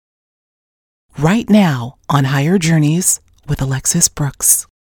right now on Higher Journeys with Alexis Brooks.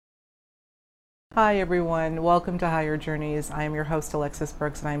 Hi everyone, welcome to Higher Journeys. I am your host Alexis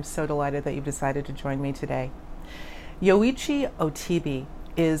Brooks and I'm so delighted that you've decided to join me today. Yoichi Otibi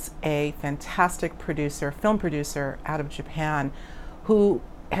is a fantastic producer, film producer out of Japan who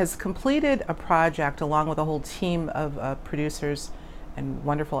has completed a project along with a whole team of producers and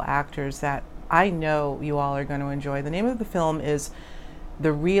wonderful actors that I know you all are going to enjoy. The name of the film is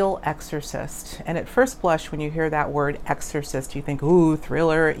The Real Exorcist. And at first blush, when you hear that word exorcist, you think, ooh,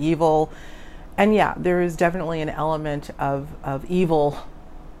 thriller, evil. And yeah, there is definitely an element of evil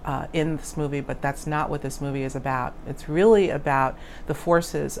in this movie, but that's not what this movie is about. It's really about the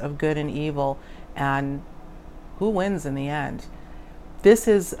forces of good and evil and who wins in the end. This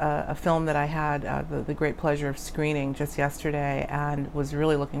is a film that I had the great pleasure of screening just yesterday and was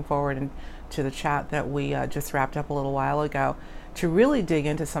really looking forward to the chat that we just wrapped up a little while ago to really dig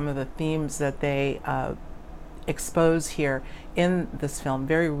into some of the themes that they expose here in this film.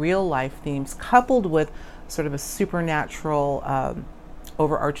 Very real life themes coupled with sort of a supernatural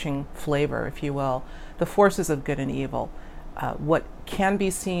overarching flavor, if you will. The forces of good and evil. What can be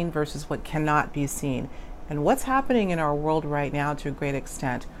seen versus what cannot be seen. And what's happening in our world right now to a great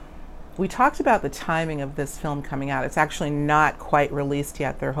extent. We talked about the timing of this film coming out. It's actually not quite released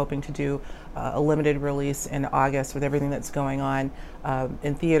yet. They're hoping to do a limited release in August with everything that's going on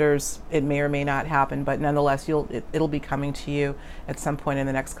in theaters. It may or may not happen, but nonetheless, it'll be coming to you at some point in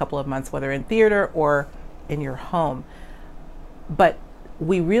the next couple of months, whether in theater or in your home. But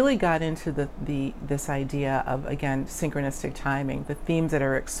we really got into this idea of, again, synchronistic timing, the themes that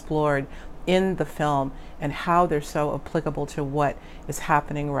are explored in the film and how they're so applicable to what is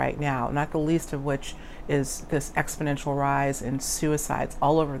happening right now, not the least of which is this exponential rise in suicides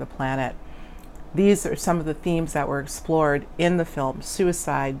all over the planet. These are some of the themes that were explored in the film: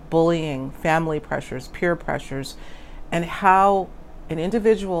 suicide, bullying, family pressures, peer pressures, and how an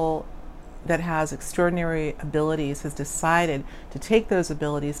individual that has extraordinary abilities has decided to take those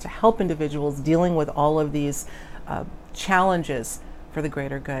abilities to help individuals dealing with all of these challenges for the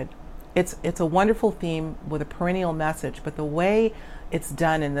greater good. It's a wonderful theme with a perennial message, but the way it's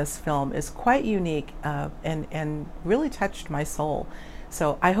done in this film is quite unique and really touched my soul.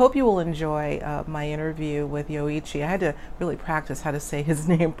 So I hope you will enjoy my interview with Yoichi. I had to really practice how to say his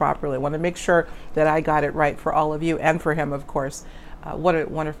name properly. I want to make sure that I got it right for all of you and for him, of course. What a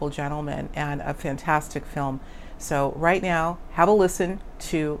wonderful gentleman and a fantastic film. So right now, have a listen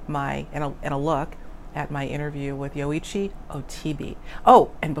to and a look at my interview with Yoichi Otibi.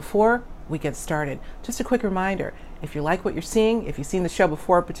 Oh, and before we get started, just a quick reminder, if you like what you're seeing, if you've seen the show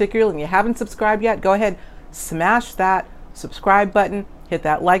before particularly and you haven't subscribed yet, go ahead, smash that subscribe button, hit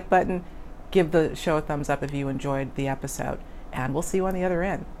that like button, give the show a thumbs up if you enjoyed the episode, and we'll see you on the other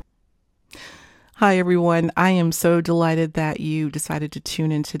end. Hi, everyone. I am so delighted that you decided to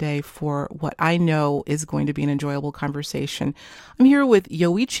tune in today for what I know is going to be an enjoyable conversation. I'm here with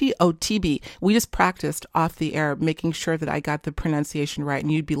Yoichi Otibi. We just practiced off the air, making sure that I got the pronunciation right,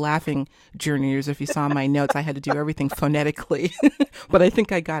 and you'd be laughing, journeyers, if you saw my notes. I had to do everything phonetically, but I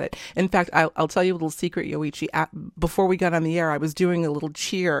think I got it. In fact, I'll tell you a little secret, Yoichi. Before we got on the air, I was doing a little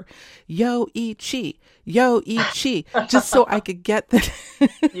cheer, Yoichi, Yoichi, just so I could get the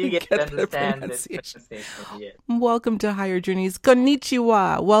you get to understand the pronunciation. Yeah. Welcome to Higher Journeys.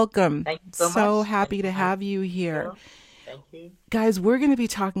 Konnichiwa. Welcome. Thank you so much. Happy to have you here. Thank you. Guys, we're going to be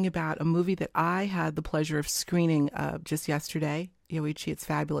talking about a movie that I had the pleasure of screening just yesterday. Yoichi, it's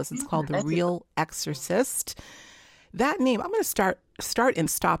fabulous. It's called The Real Exorcist. That name, I'm going to start and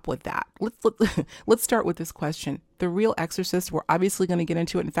stop with that. Let's start with this question. The Real Exorcist, we're obviously going to get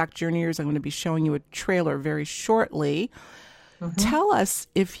into it. In fact, Journeyers, I'm going to be showing you a trailer very shortly. Mm-hmm. Tell us,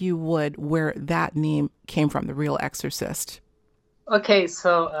 if you would, where that name came from, The Real Exorcist. Okay,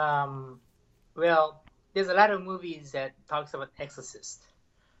 so, well, there's a lot of movies that talks about exorcist,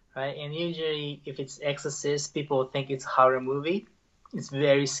 right? And usually if it's exorcist, people think it's a horror movie. It's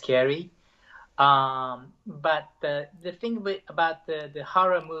very scary. But the thing about the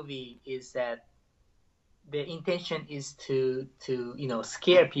horror movie is that the intention is to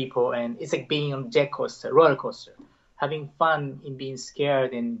scare people, and it's like being on a roller coaster, having fun in being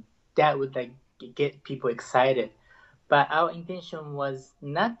scared, and that would like get people excited. But our intention was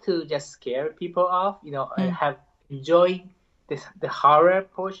not to just scare people off, have enjoy the horror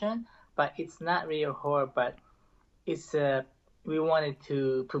portion, but it's not real horror, but it's we wanted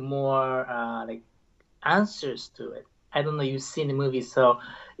to put more like answers to it. I don't know, you've seen the movie, so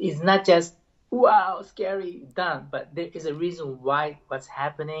it's not just wow, scary, done. But there is a reason why what's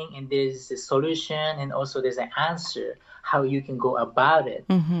happening, and there's a solution, and also there's an answer how you can go about it.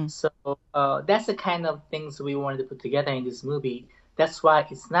 Mm-hmm. So that's the kind of things we wanted to put together in this movie. That's why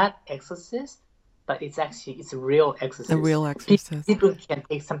it's not Exorcist, but it's a real Exorcist. A real Exorcist. People can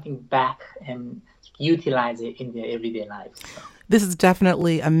take something back and utilize it in their everyday lives. So. This is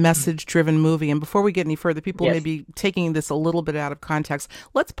definitely a message-driven movie. And before we get any further, people may be taking this a little bit out of context.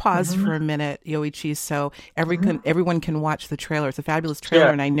 Let's pause for a minute, Yoichi, so everyone can watch the trailer. It's a fabulous trailer,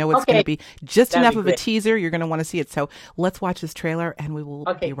 and I know it's going to be just enough of a teaser. You're going to want to see it. So let's watch this trailer, and we will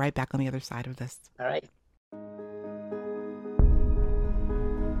be right back on the other side of this. All right.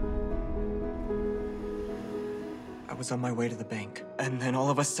 I was on my way to the bank, and then all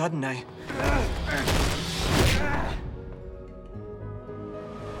of a sudden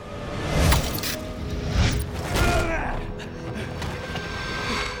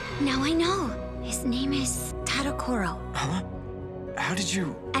Now I know. His name is Tadokoro. Huh? How did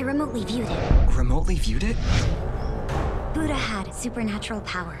you... I remotely viewed it. Remotely viewed it? Buddha had supernatural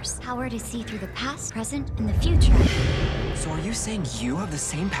powers. Power to see through the past, present, and the future. So are you saying you have the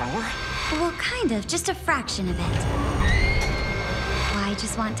same power? Well, kind of. Just a fraction of it. I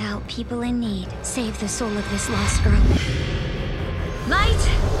just want to help people in need. Save the soul of this lost girl. Light!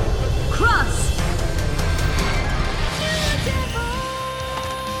 Cross!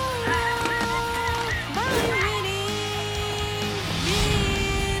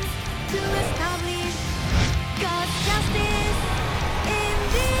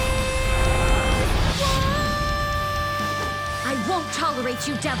 I won't tolerate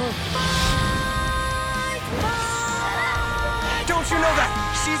you, devil! Don't you know that?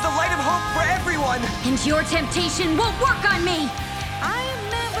 She's the light of hope for everyone! And your temptation won't work on me!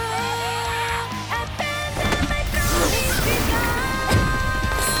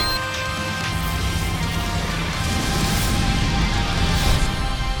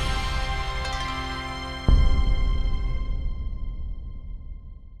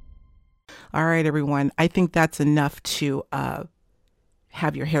 All right, everyone. I think that's enough to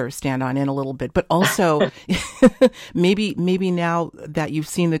have your hair stand on end a little bit, but also maybe now that you've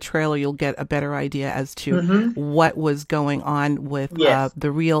seen the trailer, you'll get a better idea as to what was going on with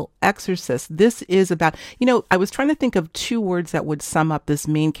the real Exorcist. This is about, I was trying to think of two words that would sum up this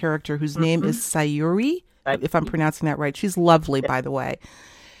main character whose name is Sayuri, if I'm pronouncing that right. She's lovely, by the way.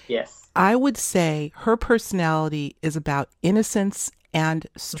 Yes. I would say her personality is about innocence and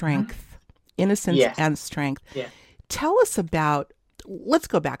strength. Innocence and strength. Yeah. Tell us about, let's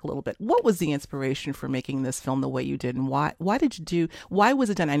go back a little bit. What was the inspiration for making this film the way you did, and why was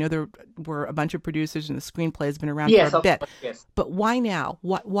it done? I know there were a bunch of producers and the screenplay has been around for a bit. But why now?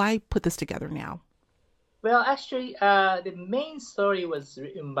 Why put this together now? Well, actually, the main story was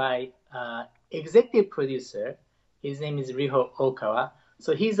written by executive producer. His name is Riho Okawa.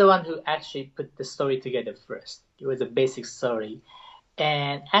 So he's the one who actually put the story together first. It was a basic story.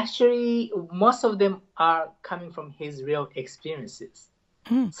 And actually, most of them are coming from his real experiences.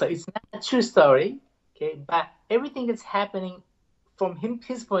 So it's not a true story, okay? But everything that's happening from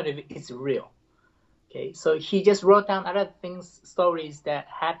his point of view is real, okay? So he just wrote down other things, stories that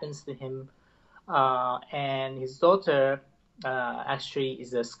happens to him. And his daughter actually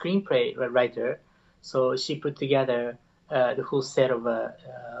is a screenplay writer. So she put together the whole set of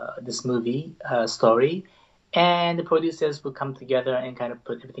this movie story. And the producers will come together and kind of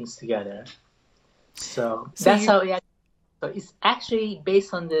put everything together. So that's how it. So it's actually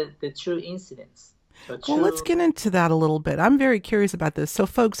based on the true incidents. Well, let's get into that a little bit. I'm very curious about this. So,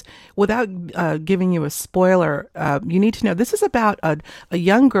 folks, without giving you a spoiler, you need to know this is about a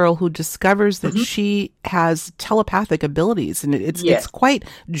young girl who discovers that she has telepathic abilities, and it's quite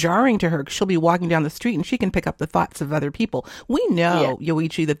jarring to her. She'll be walking down the street and she can pick up the thoughts of other people. We know,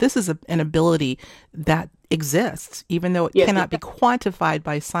 Yoichi, that this is an ability that exists, even though it cannot be quantified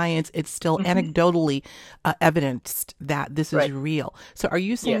by science. It's still anecdotally evidenced that this is real. So are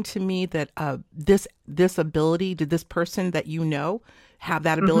you saying to me that this ability, did this person that you know have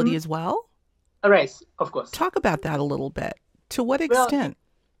that ability as well? Right, of course. Talk about that a little bit. To what extent?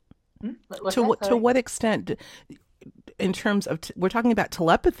 To what extent, in terms of, we're talking about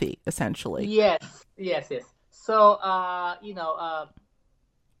telepathy, essentially. Yes. So,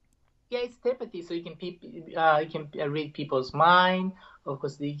 it's telepathy. So you can read people's mind. Of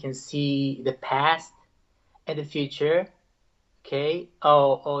course, you can see the past and the future. Okay,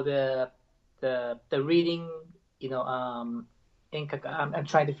 or the reading. I'm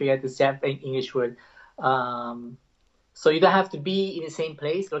trying to figure out the Japanese English word. So you don't have to be in the same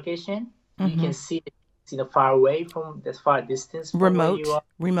place, location. You can see it, far away from this far distance. From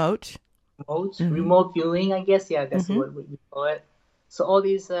remote. remote viewing, I guess. Yeah, that's what we call it. So all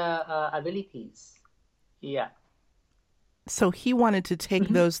these abilities. Yeah. So he wanted to take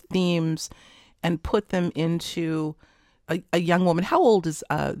those themes and put them into a young woman. How old is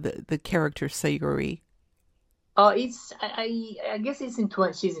the character Sayuri? Oh, it's I guess it's in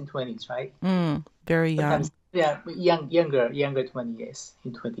 20. She's in 20s, right? Very young. Sometimes, yeah, younger 20 years,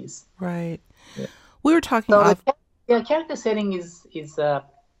 in 20s. Right. Yeah. We were talking So off. the character setting is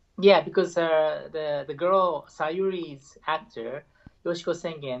yeah, because the girl Sayuri's actor Yoshiko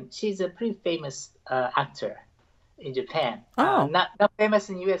Sengen, she's a pretty famous actor in Japan. Oh. Not famous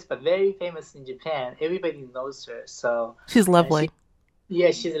in US, but very famous in Japan. Everybody knows her. So She's lovely.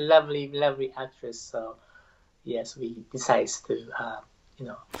 She's a lovely actress. So yes, we decided to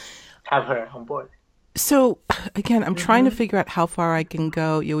have her on board. So again, I'm trying to figure out how far I can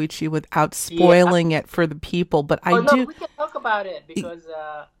go, Yoichi, without spoiling it for the people. But we can talk about it because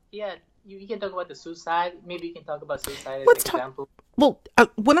you can talk about the suicide. Maybe you can talk about suicide as an example. Well,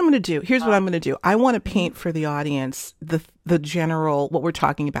 what I'm going to do, here's what I'm going to do. I want to paint for the audience the general, what we're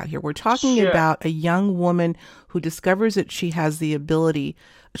talking about here. We're talking about a young woman who discovers that she has the ability.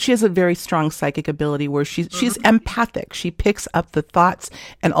 She has a very strong psychic ability where she's empathic. She picks up the thoughts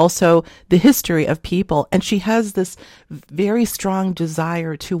and also the history of people. And she has this very strong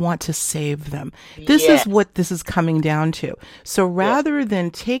desire to want to save them. This is what this is coming down to. So rather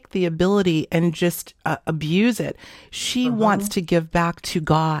than take the ability and just abuse it, she wants to give back to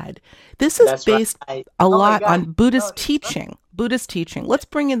God. This is based a lot on Buddhist teaching. Buddhist teaching. Let's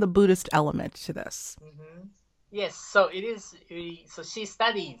bring in the Buddhist element to this. Yes, so it is. So she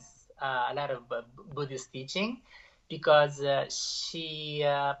studies a lot of Buddhist teaching because she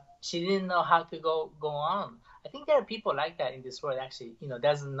didn't know how to go on. I think there are people like that in this world. Actually,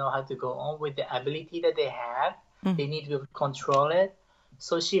 doesn't know how to go on with the ability that they have. They need to be able to control it.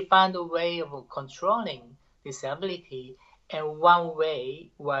 So she found a way of controlling this ability, and one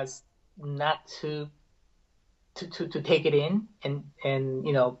way was not to take it in and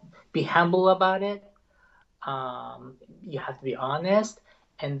be humble about it. You have to be honest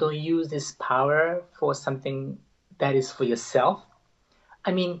and don't use this power for something that is for yourself.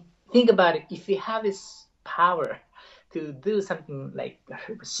 I mean, think about it. If you have this power to do something like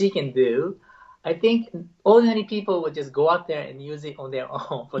she can do, I think ordinary people would just go out there and use it on their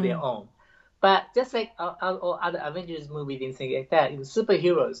own for their own. But just like all other Avengers movies and things like that,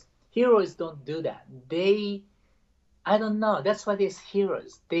 superheroes, heroes don't do that. I don't know. That's why there's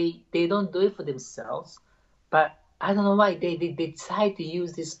heroes. They don't do it for themselves. But I don't know why they decide to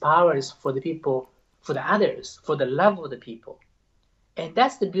use these powers for the people, for the others, for the love of the people, and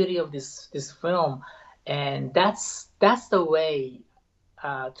that's the beauty of this film, and that's the way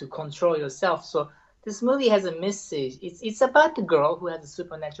to control yourself. So this movie has a message. It's about the girl who has a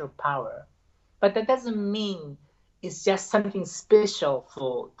supernatural power, but that doesn't mean it's just something special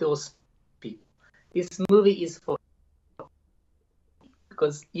for those people. This movie is for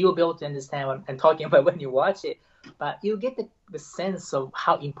because you'll be able to understand what I'm talking about when you watch it, but you get the sense of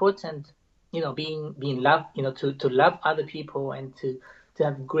how important, being loved, to love other people and to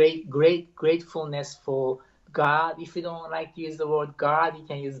have great gratefulness for God. If you don't like to use the word God, you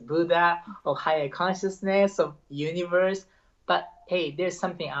can use Buddha or higher consciousness of universe. But hey, there's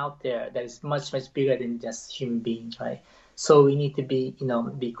something out there that is much bigger than just human beings, right? So we need to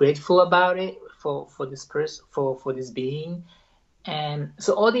be grateful about it for this person, for this being. And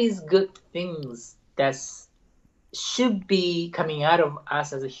so all these good things that should be coming out of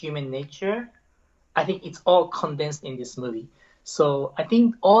us as a human nature, I think it's all condensed in this movie. So I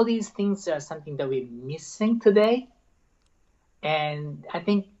think all these things are something that we're missing today. And I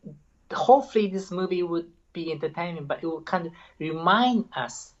think hopefully this movie would be entertaining, but it will kind of remind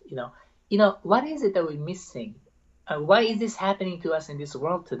us, what is it that we're missing? Why is this happening to us in this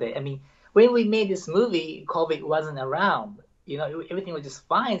world today? I mean, when we made this movie, COVID wasn't around. Everything was just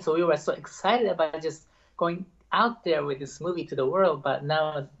fine. So we were so excited about just going out there with this movie to the world. But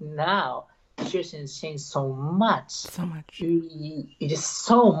now the situation has changed so much. So much. It is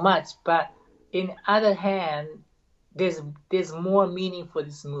so much. But in the other hand, there's more meaning for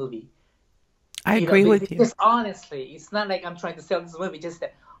this movie. I agree with you. Just honestly, it's not like I'm trying to sell this movie. Just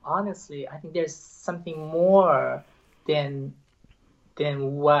that honestly, I think there's something more than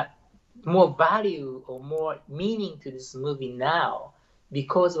what. More value or more meaning to this movie now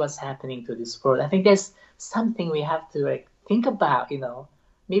because what's happening to this world. I think there's something we have to think about,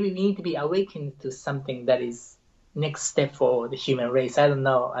 maybe we need to be awakened to something that is next step for the human race. I don't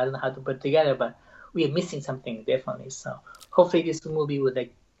know how to put it together, but we are missing something definitely. So hopefully this movie would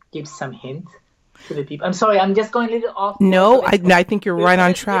give some hint to the people. I'm sorry, I'm just going a little off. No, I think you're right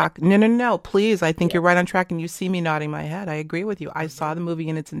on track. No, please. I think you're right on track, and you see me nodding my head. I agree with you. I saw the movie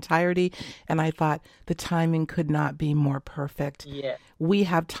in its entirety, and I thought the timing could not be more perfect. Yeah. We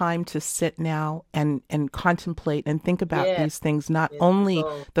have time to sit now and contemplate and think about these things, not Yes. only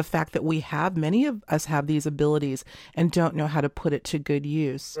So, the fact that many of us have these abilities and don't know how to put it to good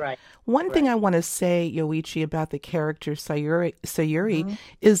use. right. One thing I want to say, Yoichi, about the character Sayuri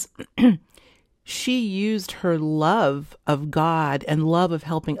is she used her love of God and love of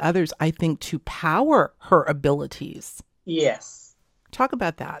helping others, I think, to power her abilities. Yes. Talk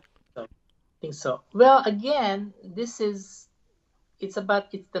about that. I think so. Well, again, it's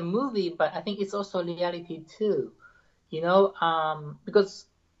the movie, but I think it's also reality too. Because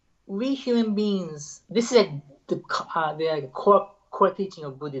we human beings, this is like the core teaching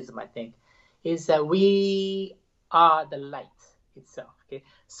of Buddhism, I think, is that we are the light itself. Okay,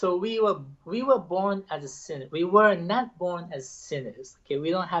 so we were born as a sinner. We were not born as sinners. Okay, we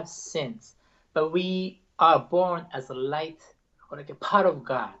don't have sins, but we are born as a light or like a part of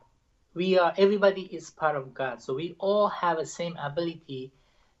God. Everybody is part of God, so we all have the same ability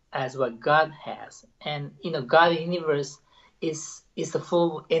as what God has. And God, the universe, is the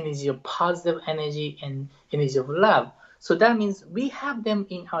full energy of positive energy and energy of love. So that means we have them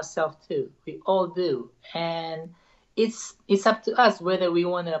in ourselves too. We all do, and it's up to us whether we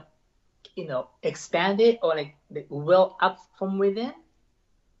want to, expand it or like well up from within,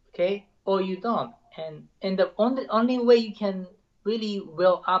 okay, or you don't. And the only way you can really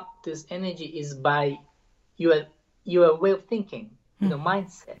well up this energy is by your way of thinking,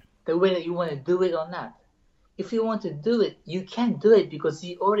 mindset, the way that you want to do it or not. If you want to do it, you can do it because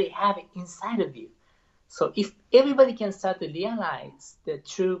you already have it inside of you. So if everybody can start to realize the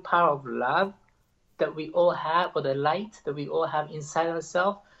true power of love that we all have, or the light that we all have inside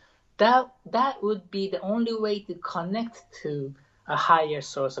ourselves, that would be the only way to connect to a higher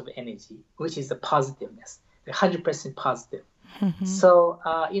source of energy, which is the positiveness, the 100% positive. So,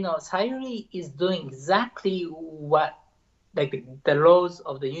 Sayuri is doing exactly what, like the laws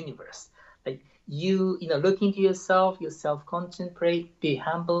of the universe. Like look into yourself, self-contemplate, be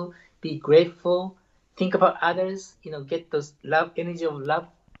humble, be grateful, think about others, get those energy of love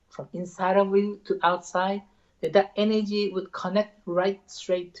from inside of you to outside. That energy would connect right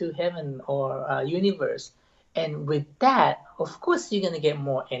straight to heaven or universe. And with that, of course, you're going to get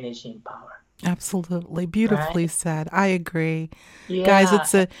more energy and power. Absolutely. Beautifully said. I agree. Yeah. Guys,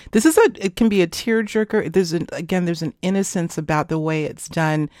 it can be a tearjerker. There's an innocence about the way it's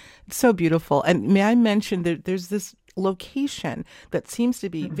done. It's so beautiful. And may I mention that there's this location that seems to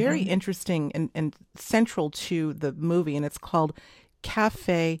be very interesting and central to the movie, and it's called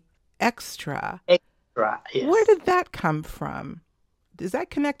Cafe Extra. Extra, yes. Where did that come from? Is that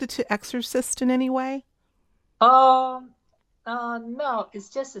connected to Exorcist in any way? No, it's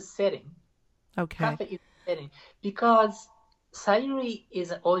just a setting. Okay. Cafe is a setting because Sayuri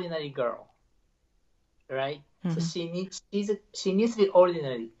is an ordinary girl, right? So she needs to be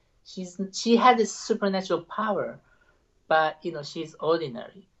ordinary. She has a supernatural power, but she's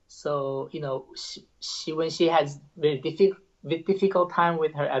ordinary. So she when she has very difficult time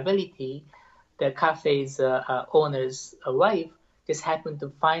with her ability, the cafe's owner's wife just happened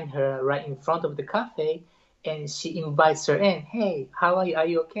to find her right in front of the cafe, and she invites her in. Hey, how are you? Are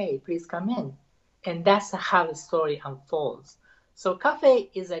you okay? Please come in. And that's how the story unfolds. So cafe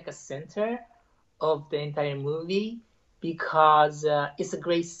is like a center of the entire movie because it's a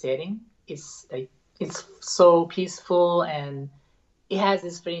great setting. It's so peaceful, and it has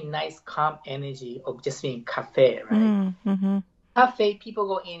this very nice calm energy of just being cafe, right? Cafe, people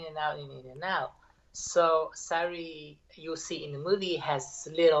go in and out, in and out. So Sayuri, you see in the movie, has this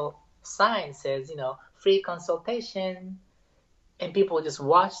little sign says, free consultation. And people just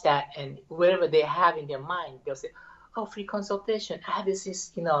watch that, and whatever they have in their mind, they'll say, oh, free consultation. I have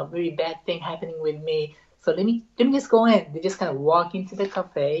this very bad thing happening with me. So let me just go in. They just kind of walk into the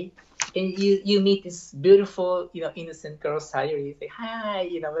cafe, and you meet this beautiful, innocent girl, Sayuri. You say, hi,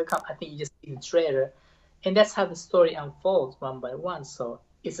 welcome. I think you just see the trailer. And that's how the story unfolds one by one. So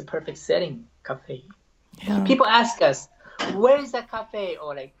it's a perfect setting, cafe. Yeah. People ask us, where is that cafe?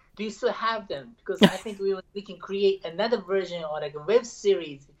 Or like, do you still have them? Because I think we can create another version or like a web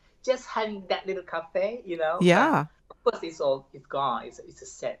series, just having that little cafe, Yeah. But of course, it's gone. It's a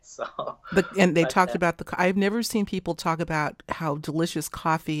set. So. And they talked about I've never seen people talk about how delicious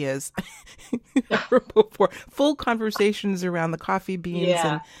coffee is before. Full conversations around the coffee beans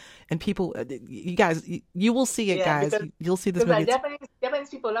And people, you guys, you will see it, Yeah, guys. You'll see this because movie. Japanese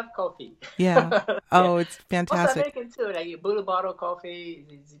people love coffee. Yeah. Oh, it's Most fantastic. American too. Like blue bottle coffee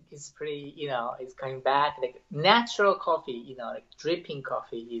is pretty, it's coming back. Like natural coffee, like dripping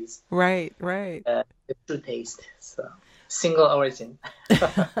coffee is Right. the true taste. So single origin.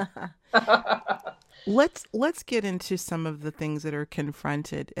 Let's get into some of the things that are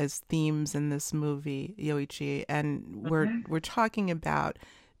confronted as themes in this movie, Yoichi, and we're talking about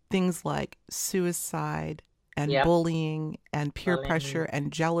things like suicide and bullying and peer pressure and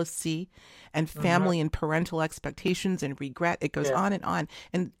jealousy and family and parental expectations and regret. It goes on and on.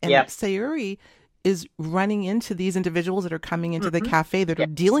 And Sayuri is running into these individuals that are coming into the cafe that are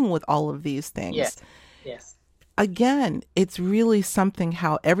dealing with all of these things. Yes. Again, it's really something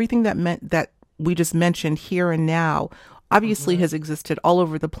how everything that we just mentioned here and now obviously has existed all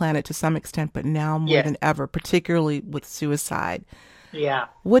over the planet to some extent, but now more than ever, particularly with suicide. Yeah.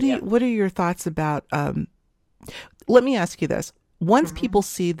 What are your thoughts about let me ask you this. Once people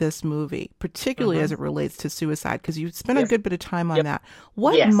see this movie, particularly as it relates to suicide, because you spent a good bit of time on that,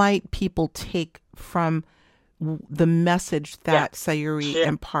 what might people take from the message that Sayuri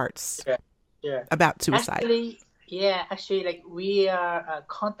imparts about suicide? Actually, like we are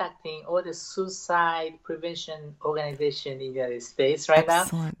contacting all the suicide prevention organization in the United States right now.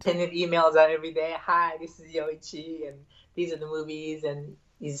 Sending emails out every day. Hi, this is Yoichi, and these are the movies, and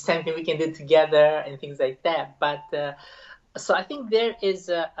is something we can do together, and things like that. But so I think there is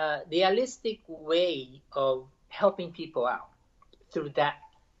a realistic way of helping people out through that.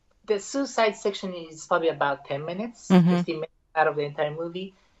 The suicide section is probably about 10 minutes, 15 minutes out of the entire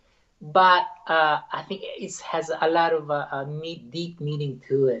movie. But I think it has a lot of deep meaning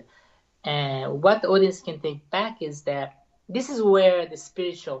to it. And what the audience can take back is that this is where the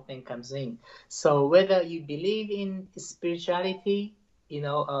spiritual thing comes in. So whether you believe in spirituality,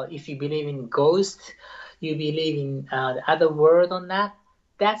 if you believe in ghosts, you believe in the other world on that,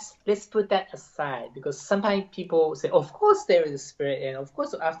 let's put that aside. Because sometimes people say, of course there is a spirit, and of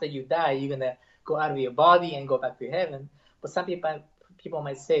course after you die, you're going to go out of your body and go back to heaven. But some people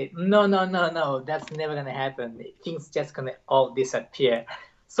might say, no, that's never going to happen. Things just going to all disappear.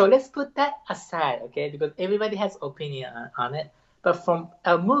 So let's put that aside, okay? Because everybody has opinion on it. But from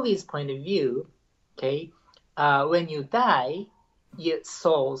a movie's point of view, okay, when you die, your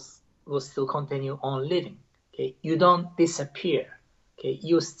souls will still continue on living, okay? You don't disappear, okay?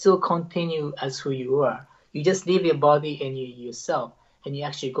 You still continue as who you are. You just leave your body and yourself, and you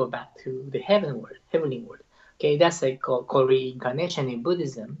actually go back to the heavenly world. Okay, that's called reincarnation in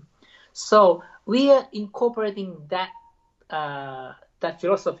Buddhism. So we are incorporating that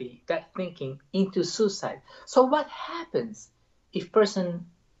philosophy, that thinking into suicide. So what happens if person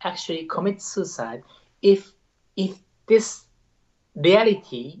actually commits suicide? If this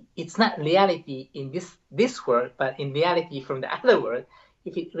reality, it's not reality in this world, but in reality from the other world,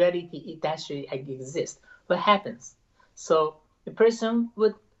 if it actually exists, what happens? So the person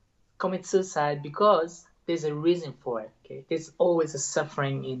would commit suicide because there's a reason for it. Okay, there's always a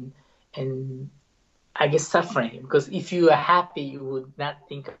suffering and I guess suffering, because if you are happy, you would not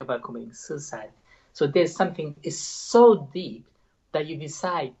think about committing suicide. So there's something is so deep that you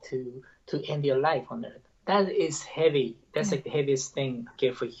decide to end your life on earth. That is heavy. That's like the heaviest thing,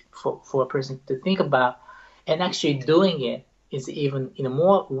 okay, for a person to think about, and actually doing it is even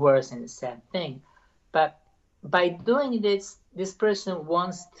more worse and sad thing. But by doing this person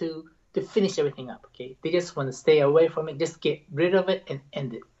wants to finish everything up, okay? They just want to stay away from it, just get rid of it and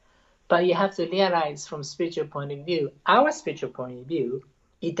end it. But you have to realize from spiritual point of view, our spiritual point of view,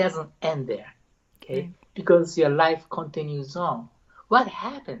 it doesn't end there, okay? Because your life continues on. What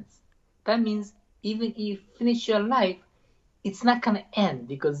happens? That means even if you finish your life, it's not going to end,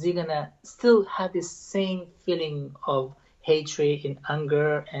 because you're going to still have this same feeling of hatred and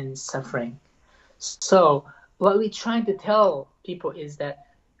anger and suffering. So what we're trying to tell people is that,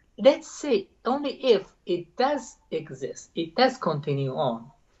 let's say, only if it does exist, it does continue on,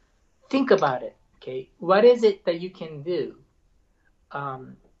 think about it, okay? What is it that you can do?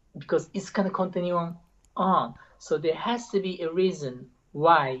 Because it's going to continue on. So there has to be a reason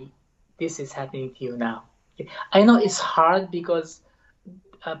why this is happening to you now. Okay? I know it's hard, because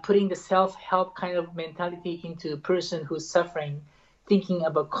putting the self-help kind of mentality into a person who's suffering, thinking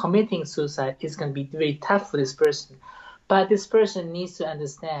about committing suicide is going to be very tough for this person. But this person needs to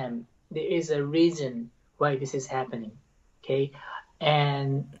understand there is a reason why this is happening, okay?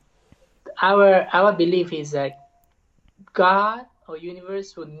 And our belief is that God or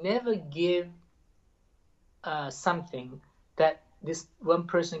universe will never give something that this one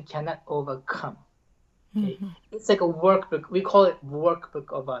person cannot overcome, Okay, it's like a workbook. We call it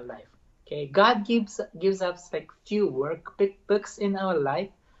workbook of our life. Okay, God gives us like few books in our life.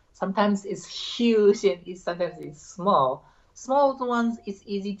 Sometimes it's huge and sometimes it's small. Small ones, it's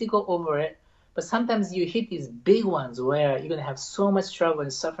easy to go over it, but sometimes you hit these big ones where you're gonna have so much trouble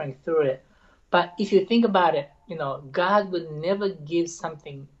and suffering through it. But if you think about it, God would never give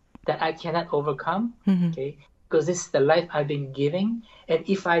something that I cannot overcome. Okay, because this is the life I've been giving, and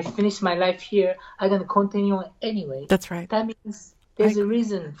if I finish my life here, I'm gonna continue on anyway. That's right. That means there's a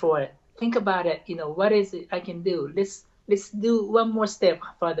reason for it. Think about it. What is it I can do? Let's do one more step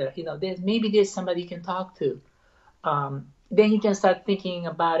further. There's somebody you can talk to. Then you can start thinking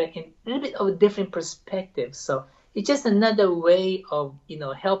about it in a little bit of a different perspective. So it's just another way of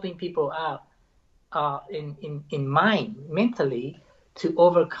helping people out in mind, mentally, to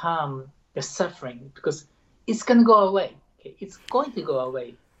overcome the suffering, because it's gonna go away. Okay? It's going to go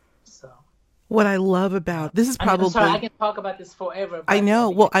away. So. What I love about this is probably. I'm sorry, I can talk about this forever. I know.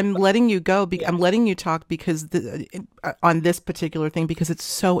 Well, I'm letting you go. I'm letting you talk because on this particular thing, because it's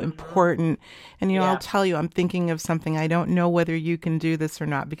so important. And I'll tell you, I'm thinking of something. I don't know whether you can do this or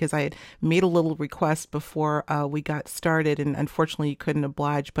not, because I had made a little request before we got started, and unfortunately you couldn't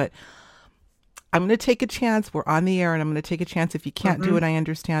oblige. But I'm going to take a chance. We're on the air, and I'm going to take a chance. If you can't do it, I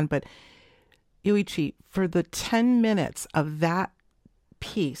understand. But Yuichi, for the 10 minutes of that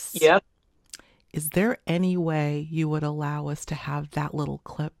piece. Yep. Is there any way you would allow us to have that little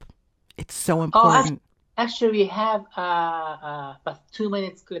clip? It's so important. Actually, we have a 2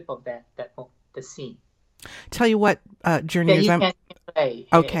 minutes clip of the scene. Tell you what, Journeyers, you can play.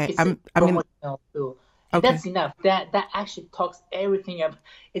 Okay, I'm gonna. Okay. That's enough. That actually talks everything up.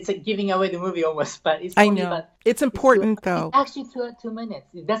 It's like giving away the movie almost, but it's. I know. It's important though. It's actually 2 minutes.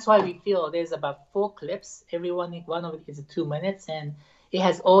 That's why we feel there's about 4 clips. One of it is 2 minutes, and it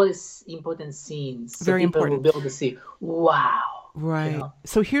has all these important scenes. So Very people important. will be able to see, wow. Right.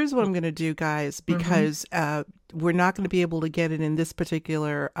 So here's what I'm going to do, guys, because we're not going to be able to get it in this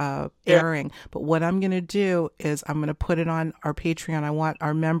particular airing. But what I'm going to do is I'm going to put it on our Patreon. I want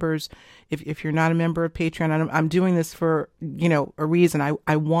our members, if you're not a member of Patreon, I'm doing this for, a reason.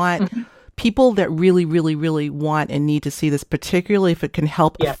 I want people that really, really, really want and need to see this, particularly if it can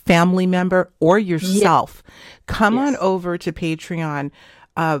help a family member or yourself. Come on over to Patreon.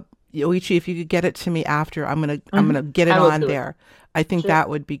 Yoichi, if you could get it to me after, I'm gonna get it on there. I think that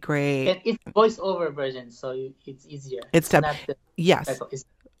would be great. And it's voiceover version, so it's easier. It's yes.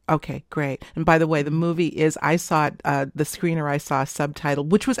 Okay, great. And by the way, the movie is, I saw it, the screener I saw subtitled,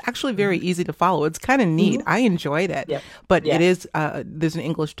 which was actually very easy to follow. It's kind of neat. I enjoyed it. Yep. But it is, there's an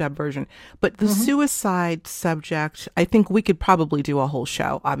English dub version. But the suicide subject, I think we could probably do a whole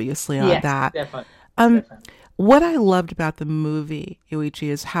show, obviously, on that. Definitely. What I loved about the movie, Yuichi,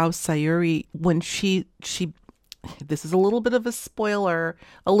 is how Sayuri, when she this is a little bit of a spoiler,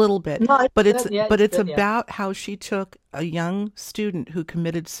 but it's about how she took a young student who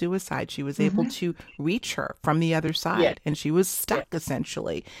committed suicide. She was able to reach her from the other side, and she was stuck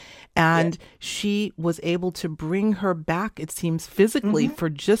essentially. And she was able to bring her back, it seems, physically for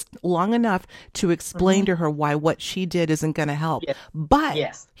just long enough to explain to her why what she did isn't going to help. But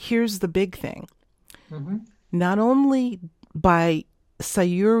here's the big thing. Not only by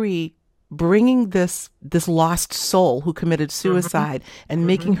Sayuri bringing this lost soul who committed suicide and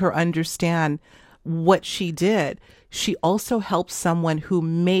making her understand what she did, she also helps someone who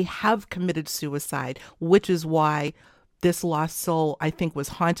may have committed suicide, which is why this lost soul, I think, was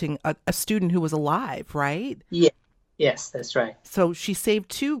haunting a student who was alive, right? Yes, that's right. So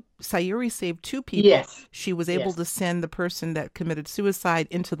Sayuri saved 2 people. Yes. She was able to send the person that committed suicide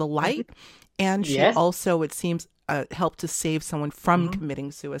into the light, and she also, it seems, helped to save someone from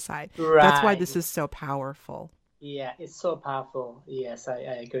committing suicide. Right. That's why this is so powerful. Yeah, it's so powerful. Yes, I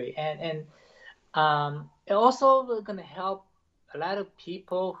agree. And it also going to help a lot of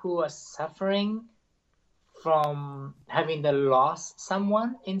people who are suffering from having lost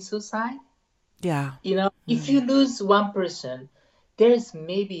someone in suicide. Yeah. If you lose one person, there's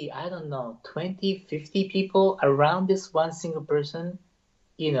maybe, 20, 50 people around this one single person,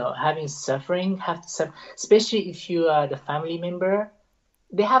 have to suffer, especially if you are the family member.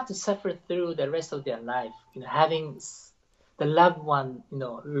 They have to suffer through the rest of their life, having the loved one,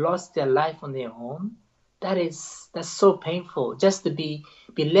 lost their life on their own. That's so painful, just to be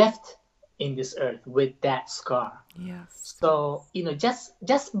left in this earth with that scar. Yes. So,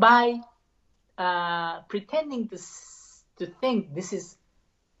 just by pretending to think this is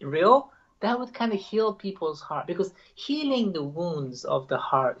real, that would kind of heal people's heart, because healing the wounds of the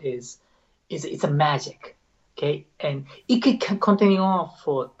heart is it's a magic. Okay, and it could continue on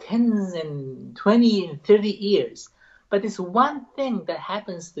for 10 and 20 and 30 years. But this one thing that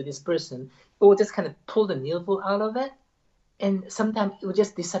happens to this person, it will just kind of pull the needle out of it, and sometimes it will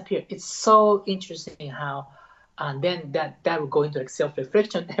just disappear. It's so interesting how, and then that will go into like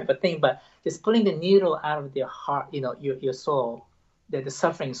self-reflection type of thing. But just pulling the needle out of their heart, your soul, the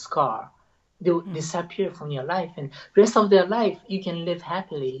suffering scar, they will disappear from your life, and rest of their life you can live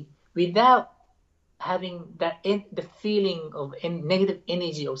happily without having the feeling of negative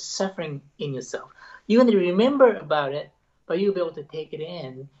energy of suffering in yourself. You're going to remember about it, but you'll be able to take it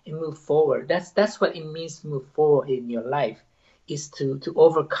in and move forward. That's what it means to move forward in your life, is to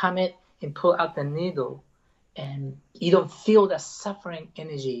overcome it and pull out the needle, and you don't feel that suffering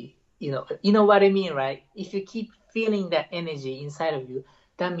energy. You know what I mean, right? If you keep feeling that energy inside of you,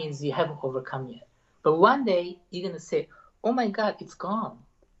 that means you haven't overcome yet. But one day you're going to say, oh my God, it's gone,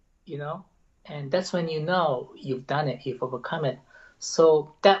 and that's when you know you've done it, you've overcome it.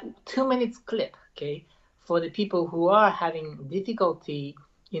 So that 2 minutes clip, okay, for the people who are having difficulty,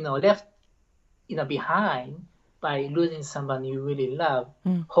 left, behind by losing someone you really love,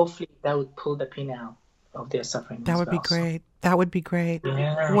 hopefully that would pull the pin out of their suffering. That would be great. That would be great.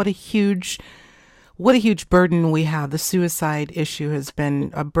 Yeah. What a huge burden we have. The suicide issue has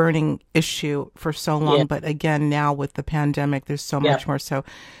been a burning issue for so long, but again, now with the pandemic, there's so much more. So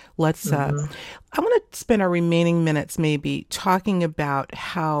let's, I want to spend our remaining minutes maybe talking about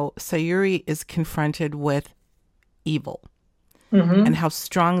how Sayuri is confronted with evil and how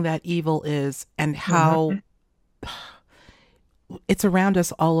strong that evil is, and how it's around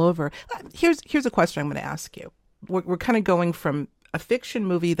us all over. Here's a question I'm going to ask you. We're kind of going from a fiction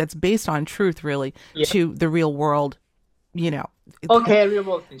movie that's based on truth, really, to the real world, Okay, real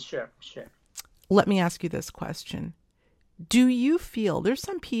world, sure. Let me ask you this question. Do you feel, there's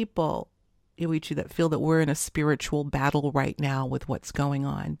some people, Yoichi, that feel that we're in a spiritual battle right now with what's going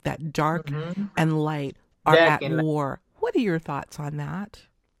on, that dark and light are at war. What are your thoughts on that?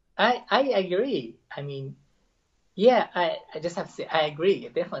 I agree. I mean, yeah, I just have to say, I agree,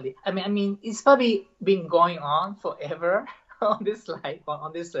 definitely. I mean, it's probably been going on forever on this life,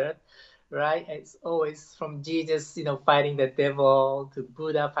 on this earth, right? It's always from Jesus, fighting the devil, to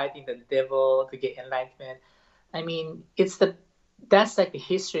Buddha fighting the devil to get enlightenment. I mean, that's like the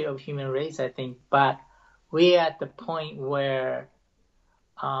history of human race, I think. But we're at the point where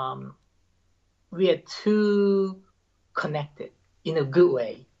we are too connected in a good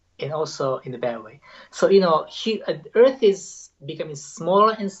way and also in a bad way. So, Earth is becoming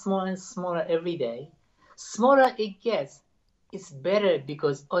smaller and smaller and smaller every day. Smaller it gets, it's better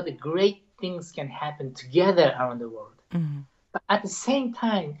because all the great things can happen together around the world. But at the same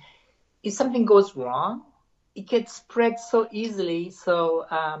time, if something goes wrong, it gets spread so easily. So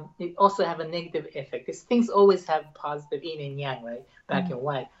it also have a negative effect. These things always have positive yin and yang, right? Black and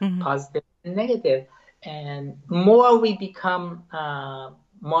white, positive and negative. And more we become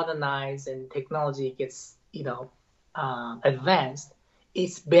modernized and technology gets, advanced,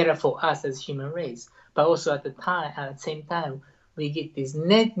 it's better for us as human race. But also at the same time, we get these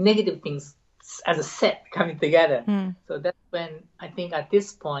negative things as a set coming together. So that's when I think at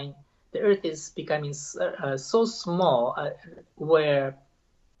this point, the Earth is becoming so small where,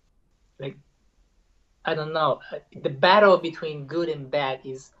 like, I don't know, the battle between good and bad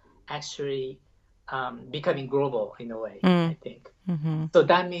is actually becoming global in a way, I think. So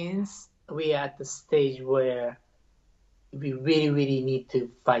that means we are at the stage where we really, really need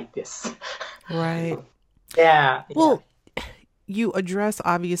to fight this. Right. Yeah. Well, you address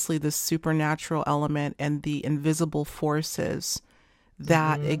obviously the supernatural element and the invisible forces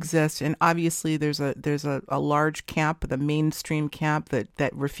that exist, and obviously there's a large camp, the mainstream camp that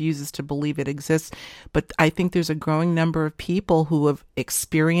refuses to believe it exists, but I think there's a growing number of people who have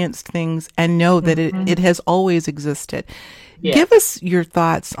experienced things and know that it has always existed. Give us your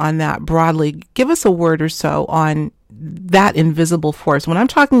thoughts on that broadly. Give us a word or so on that invisible force. When I'm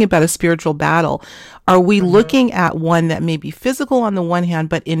talking about a spiritual battle, are we looking at one that may be physical on the one hand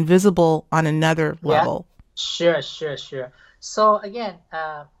but invisible on another level? Sure. So again,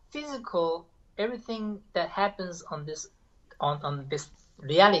 physical, everything that happens on this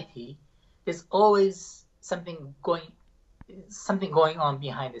reality, there's always something going on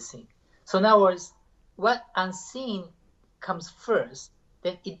behind the scene. So in other words, what unseen comes first,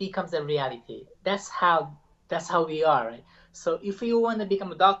 then it becomes a reality. That's how we are, right? So if you want to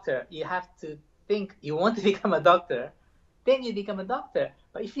become a doctor, you have to think you want to become a doctor, then you become a doctor.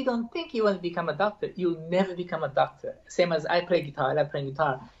 But if you don't think you want to become a doctor, you'll never become a doctor. Same as I play guitar, I love playing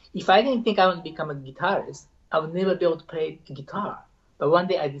guitar. If I didn't think I want to become a guitarist, I would never be able to play guitar. But one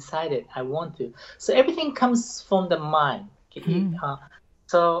day I decided I want to. So everything comes from the mind. Okay? I'm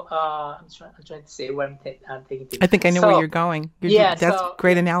trying to say where I'm taking to. I think I know where you're going. That's so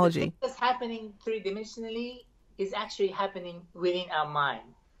great analogy. What's happening three-dimensionally is actually happening within our mind.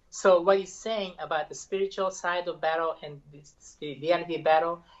 So what he's saying about the spiritual side of battle and the reality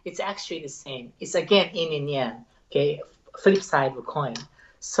battle, it's actually the same. It's again yin and yang, okay, flip side of a coin.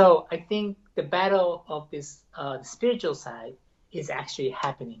 So I think the battle of this the spiritual side is actually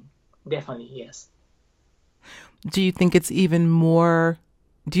happening. Definitely, yes. Do you think it's even more?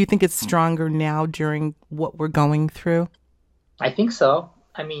 Do you think it's stronger now during what we're going through? I think so.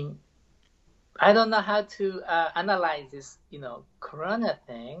 I mean, I don't know how to analyze this, Corona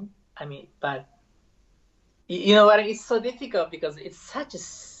thing. I mean, but you know what? It's so difficult because it's such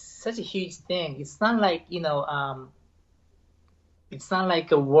a huge thing. It's not like it's not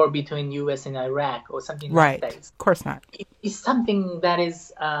like a war between U.S. and Iraq or something like that. Of course not. It's something that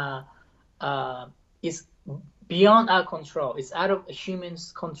is beyond our control. It's out of a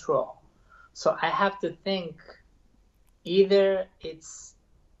human's control. So I have to think either it's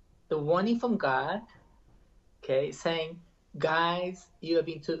the warning from God, okay, saying, guys, you have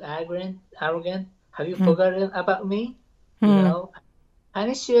been too arrogant. Have you forgotten about me?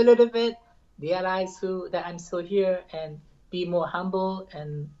 Punish you a little bit, realize that I'm still here, and be more humble.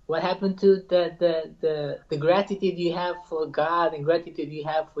 And what happened to the gratitude you have for God and gratitude you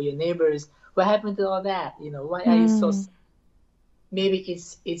have for your neighbors? What happened to all that? Why are you so? Maybe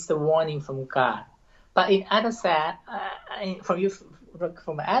it's the warning from God. But in other side, from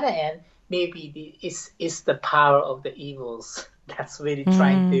the other end, maybe it's the power of the evils that's really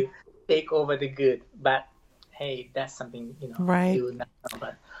trying to take over the good. But hey, that's something right. You would not know.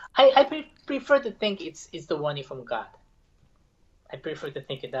 But I prefer to think it's the warning from God. I prefer to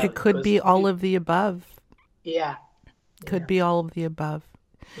think it that. It could be all of the above. Yeah. Could be all of the above.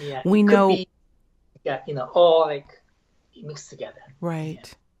 Yeah. We know. Be, all like mixed together. Right.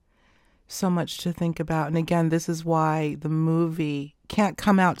 Yeah. So much to think about. And again, this is why the movie can't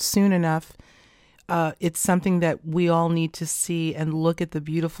come out soon enough. It's something that we all need to see and look at the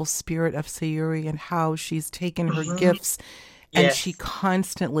beautiful spirit of Sayuri and how she's taken her gifts. And she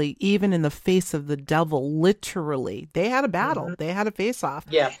constantly, even in the face of the devil, literally, they had a battle. They had a face-off.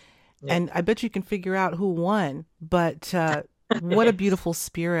 Yeah. And I bet you can figure out who won. But what a beautiful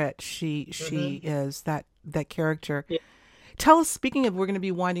spirit she is, that character. Yeah. Tell us, speaking of, we're going to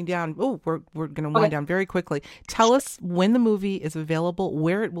be winding down. Oh, we're going to wind down very quickly. Tell us when the movie is available,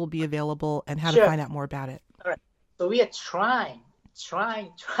 where it will be available, and how to find out more about it. All right. So we are trying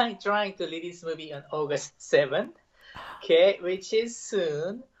to release this movie on August 7th, okay, which is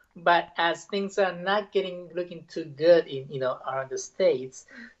soon. But as things are not looking too good in around the States,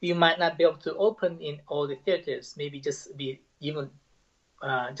 you might not be able to open in all the theaters. Maybe just be even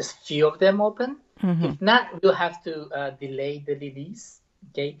just few of them open. If not, we'll have to delay the release.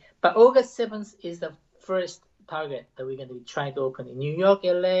 Okay, but August 7th is the first target that we're going to be trying to open in New York,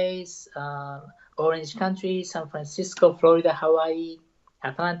 LA, Orange County, San Francisco, Florida, Hawaii,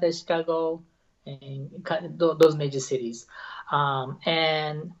 Atlanta, Chicago, and those major cities.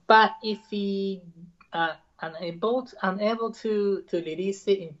 But if we are unable to release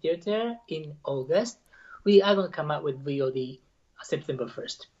it in theater in August, we are going to come out with VOD September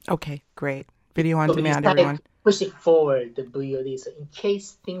 1st. Okay, great. Video on demand, everyone. Pushing forward the VOD. So in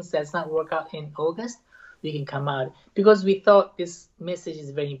case things does not work out in August, we can come out. Because we thought this message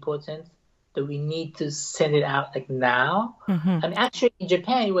is very important, that we need to send it out like now. And actually in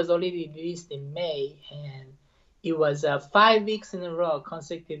Japan, it was already released in May, and it was 5 weeks in a row,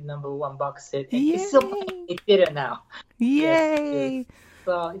 consecutive #1 box set. And it's still playing in theater now. Yay! Yes.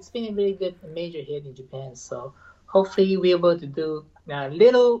 So it's been a very good major hit in Japan. So hopefully we're able to do a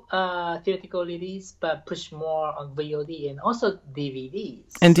little theatrical release, but push more on VOD and also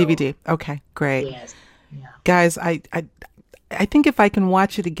DVDs. And DVD. Okay, great. Yes. Yeah. Guys, I think if I can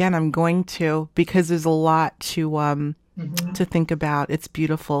watch it again, I'm going to, because there's a lot to think about. It's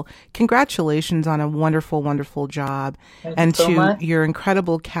beautiful. Congratulations on a wonderful, wonderful job. Thank you so much. Your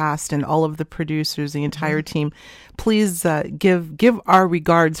incredible cast and all of the producers, the entire team. Please give our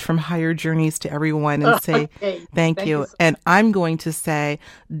regards from Higher Journeys to everyone and say thank you. So and I'm going to say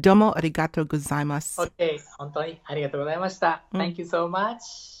domo arigatou gozaimasu. Okay, 本当にありがとうございました. Thank you so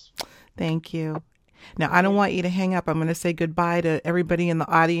much. Thank you. Now, I don't want you to hang up. I'm going to say goodbye to everybody in the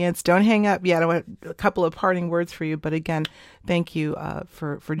audience. Don't hang up yet. I want a couple of parting words for you. But again, thank you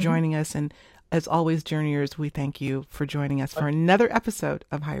for joining us. And as always, Journeyers, we thank you for joining us for another episode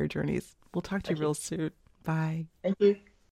of Higher Journeys. We'll talk to you real soon. Bye. Thank you.